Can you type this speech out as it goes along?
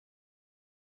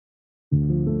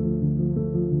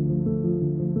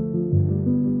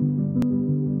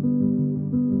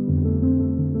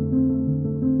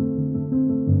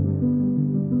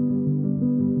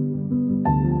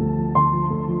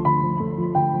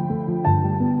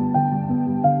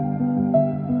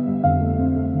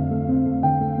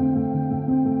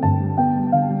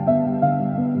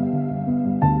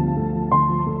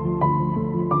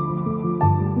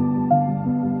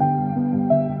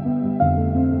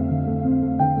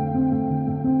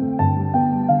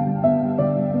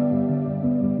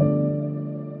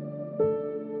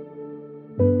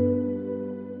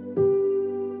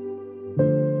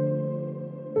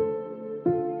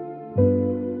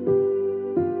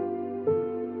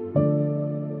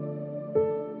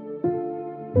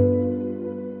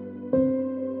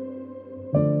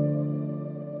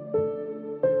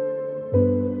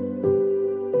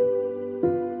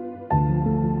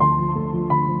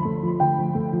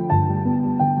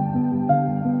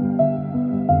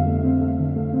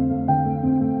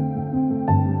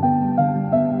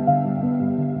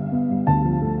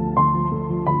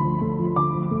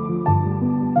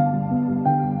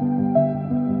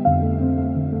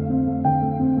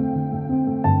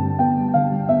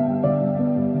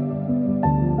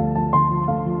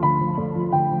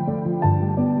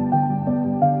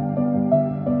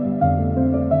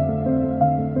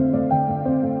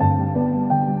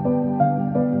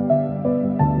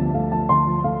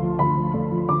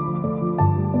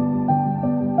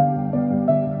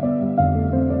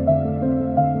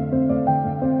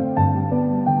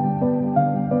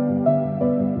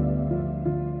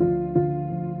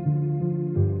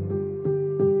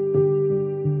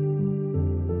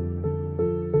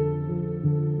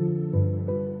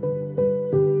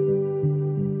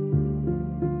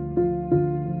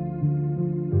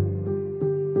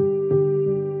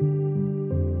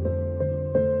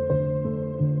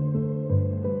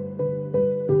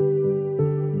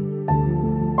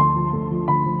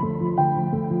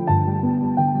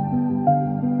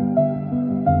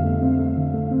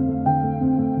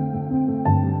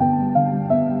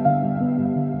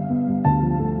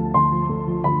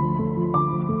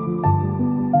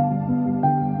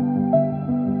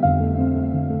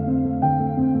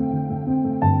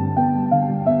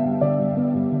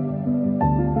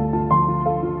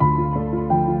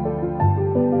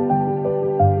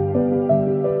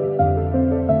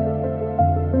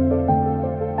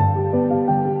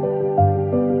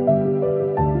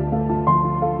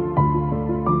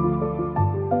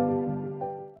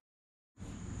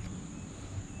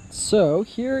So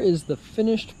here is the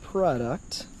finished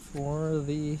product for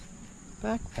the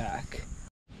backpack.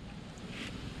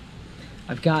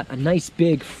 I've got a nice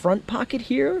big front pocket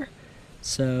here.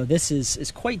 So this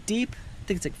is quite deep. I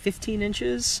think it's like 15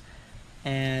 inches.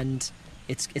 And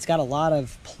it's got a lot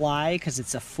of ply because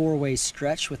it's a 4-way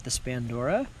stretch with the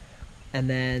Spandora. And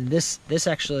then this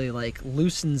actually like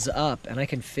loosens up and I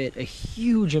can fit a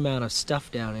huge amount of stuff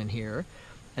down in here.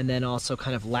 And then also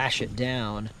kind of lash it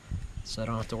down so I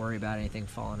don't have to worry about anything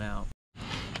falling out.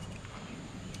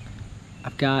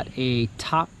 I've got a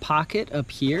top pocket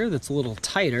up here that's a little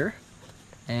tighter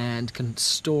and can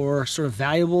store sort of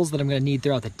valuables that I'm going to need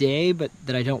throughout the day, but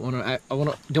that I don't want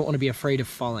to be afraid of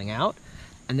falling out.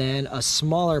 And then a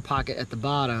smaller pocket at the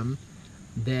bottom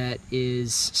that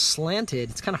is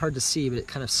slanted. It's kind of hard to see, but it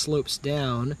kind of slopes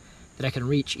down that I can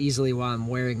reach easily while I'm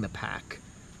wearing the pack.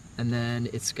 And then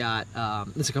it's got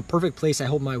it's like a perfect place. I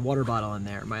hold my water bottle in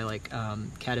there, my like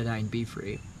Catadine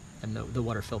Be-Free, and the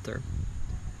water filter.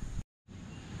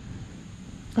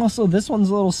 Also, this one's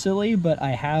a little silly, but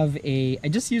I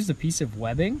just used a piece of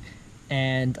webbing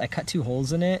and I cut 2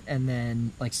 holes in it and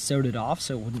then like sewed it off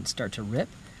so it wouldn't start to rip.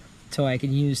 So I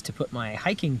can use to put my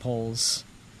hiking poles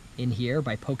in here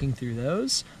by poking through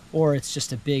those, or it's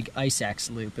just a big ice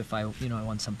axe loop if I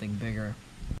want something bigger.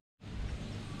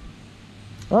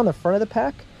 On the front of the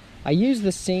pack, I use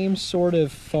the same sort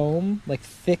of foam, like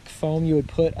thick foam you would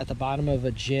put at the bottom of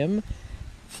a gym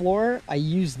floor. I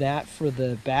use that for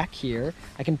the back here.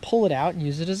 I can pull it out and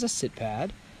use it as a sit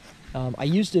pad. I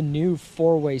used a new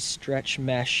 4-way stretch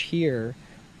mesh here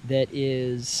that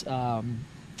is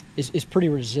pretty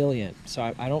resilient,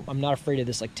 so I'm not afraid of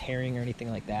this like tearing or anything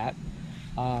like that.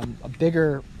 A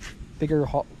bigger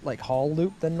like haul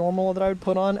loop than normal that I would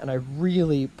put on, and I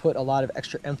really put a lot of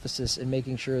extra emphasis in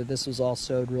making sure this was all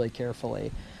sewed really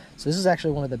carefully. So this is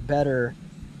actually one of the better,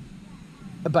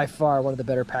 by far one of the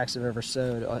better packs I've ever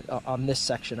sewed on this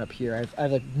section up here. I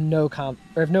have no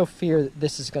fear that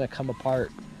this is going to come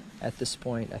apart at this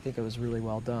point. I think it was really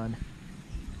well done.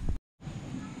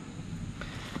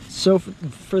 So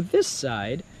for this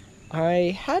side,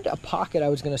 I had a pocket I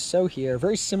was going to sew here,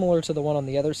 very similar to the one on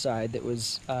the other side that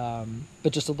was,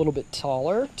 but just a little bit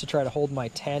taller to try to hold my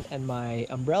tent and my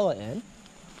umbrella in.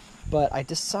 But I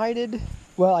decided,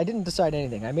 well, I didn't decide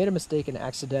anything. I made a mistake and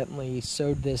accidentally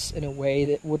sewed this in a way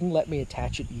that wouldn't let me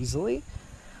attach it easily.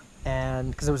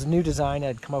 And because it was a new design,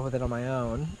 I'd come up with it on my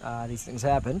own. These things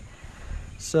happen.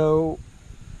 So,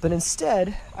 but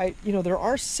instead, there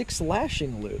are 6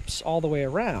 lashing loops all the way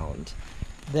around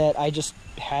that I just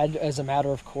had, as a matter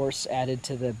of course, added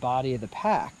to the body of the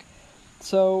pack.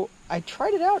 So I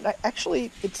tried it out, and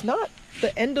it's not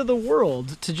the end of the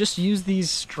world to just use these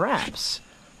straps.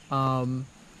 I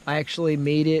actually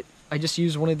made it, I just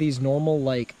used one of these normal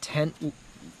like tent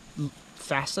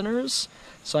fasteners,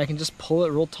 so I can just pull it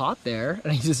real taut there,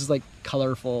 and this is like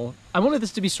colorful. I wanted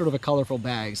this to be sort of a colorful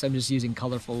bag, so I'm just using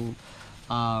colorful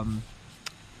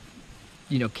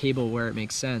cable where it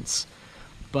makes sense.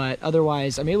 But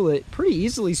otherwise, I'm able to pretty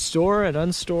easily store and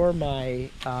unstore my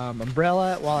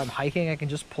umbrella while I'm hiking. I can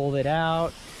just pull it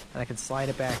out, and I can slide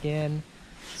it back in.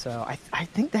 So I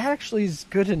think that actually is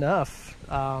good enough.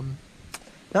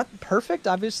 Not perfect,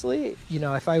 obviously.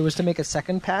 If I was to make a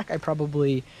second pack, I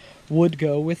probably would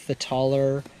go with the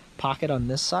taller pocket on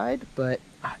this side. But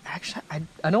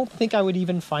I don't think I would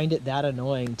even find it that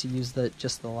annoying to use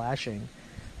just the lashing.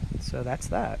 So that's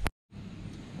that.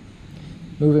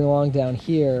 Moving along down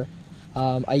here,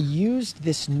 I used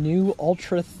this new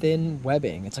ultra thin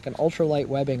webbing. It's like an ultralight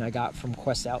webbing I got from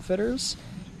Quest Outfitters.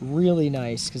 Really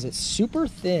nice because it's super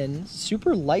thin,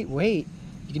 super lightweight.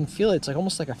 You can feel it. It's like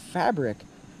almost like a fabric,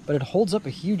 but it holds up a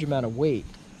huge amount of weight.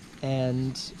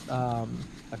 And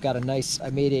I've got a nice. I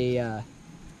made a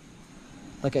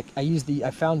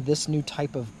I found this new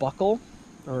type of buckle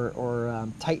or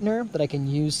tightener that I can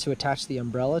use to attach the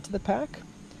umbrella to the pack.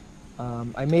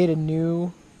 I made a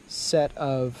new set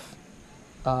of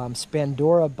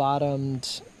Spandora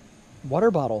bottomed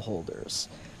water bottle holders,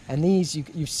 and these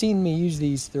you've seen me use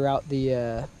these throughout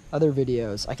the other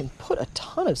videos. I can put a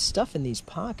ton of stuff in these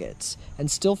pockets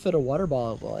and still fit a water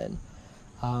bottle in.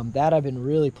 That I've been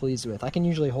really pleased with. I can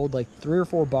usually hold like 3 or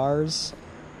 4 bars,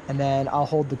 and then I'll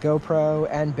hold the GoPro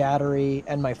and battery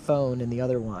and my phone in the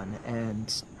other one,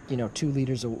 and 2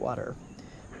 liters of water.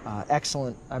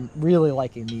 Excellent. I'm really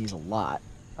liking these a lot.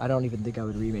 I don't even think I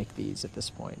would remake these at this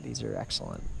point. These are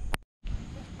excellent.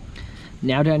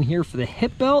 Now down here for the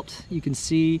hip belt, you can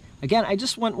see, again, I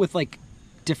just went with like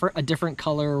a different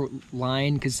color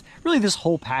line because really this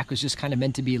whole pack was just kind of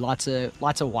meant to be lots of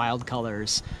wild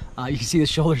colors. You can see the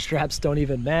shoulder straps don't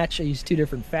even match. I used 2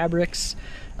 different fabrics.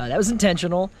 That was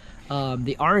intentional.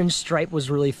 The orange stripe was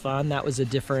really fun. That was a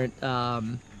different,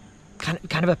 kind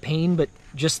of a pain, but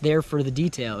just there for the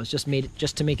details.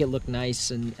 Just to make it look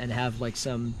nice and have like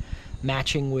some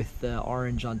matching with the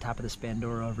orange on top of the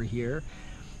Spandora over here.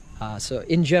 So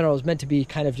in general, it's meant to be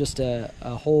kind of just a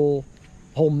whole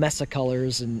mess of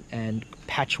colors and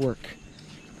patchwork.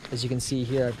 As you can see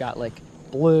here, I've got like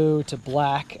blue to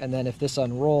black, and then if this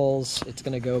unrolls, it's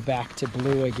going to go back to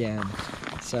blue again.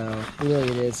 So really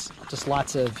it is just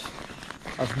lots of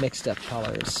mixed up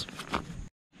colors.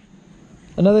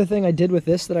 Another thing I did with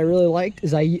this that I really liked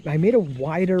is I made a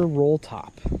wider roll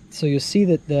top. So you'll see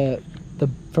that the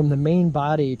from the main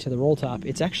body to the roll top,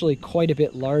 it's actually quite a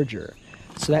bit larger.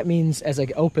 So that means as I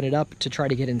open it up to try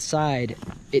to get inside,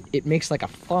 it makes like a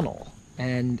funnel.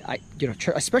 And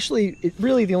especially,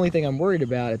 really the only thing I'm worried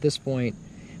about at this point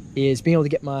is being able to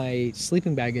get my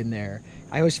sleeping bag in there.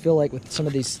 I always feel like with some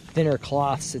of these thinner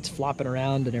cloths, it's flopping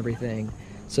around and everything.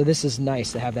 So this is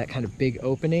nice to have that kind of big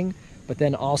opening, but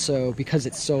then also because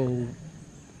it's so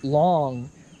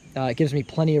long, it gives me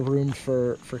plenty of room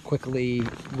for quickly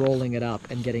rolling it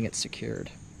up and getting it secured.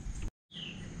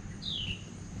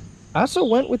 I also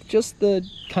went with just the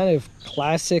kind of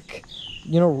classic,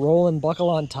 roll and buckle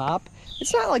on top.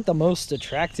 It's not like the most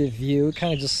attractive view. It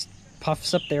kind of just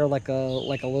puffs up there like a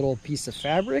little piece of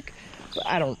fabric. But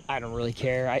I don't really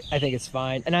care. I think it's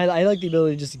fine, and I like the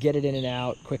ability to just get it in and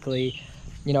out quickly.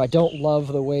 I don't love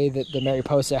the way that the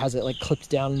Mariposa has it like clipped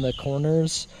down in the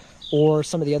corners, or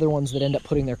some of the other ones that end up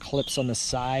putting their clips on the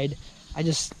side. I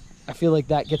feel like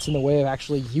that gets in the way of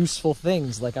actually useful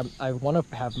things. Like I want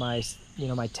to have my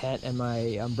my tent and my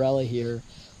umbrella here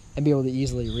and be able to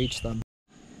easily reach them.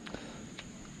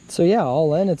 So yeah,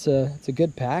 all in, it's a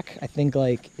good pack. I think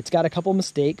like it's got a couple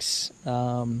mistakes.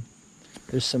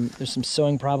 There's some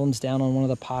sewing problems down on one of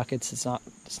the pockets. It's not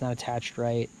attached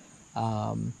right.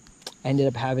 I ended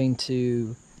up having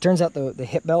to. Turns out the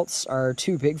hip belts are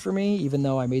too big for me, even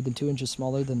though I made them 2 inches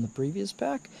smaller than the previous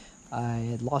pack. I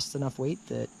had lost enough weight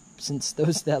that since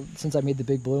I made the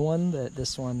big blue one, that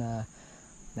this one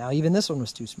now even this one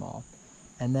was too small.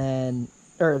 And then,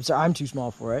 I'm too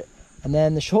small for it. And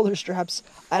then the shoulder straps,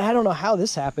 I don't know how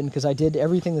this happened because I did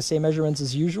everything the same measurements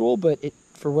as usual, but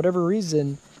for whatever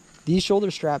reason, these shoulder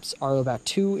straps are about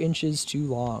 2 inches too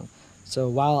long. So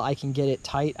while I can get it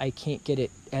tight, I can't get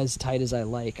it as tight as I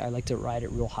like. I like to ride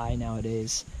it real high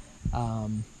nowadays.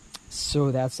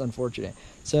 So that's unfortunate.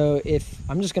 So if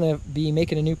I'm just gonna be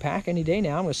making a new pack any day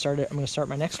now, I'm gonna start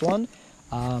my next one.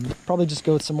 Probably just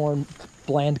go with some more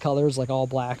bland colors like all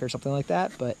black or something like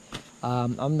that. But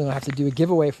I'm gonna have to do a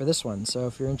giveaway for this one. So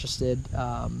if you're interested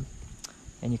and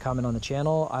you comment on the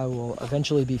channel, I will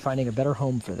eventually be finding a better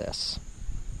home for this.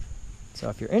 So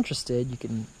if you're interested, you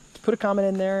can put a comment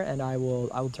in there, and I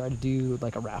will try to do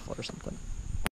like a raffle or something.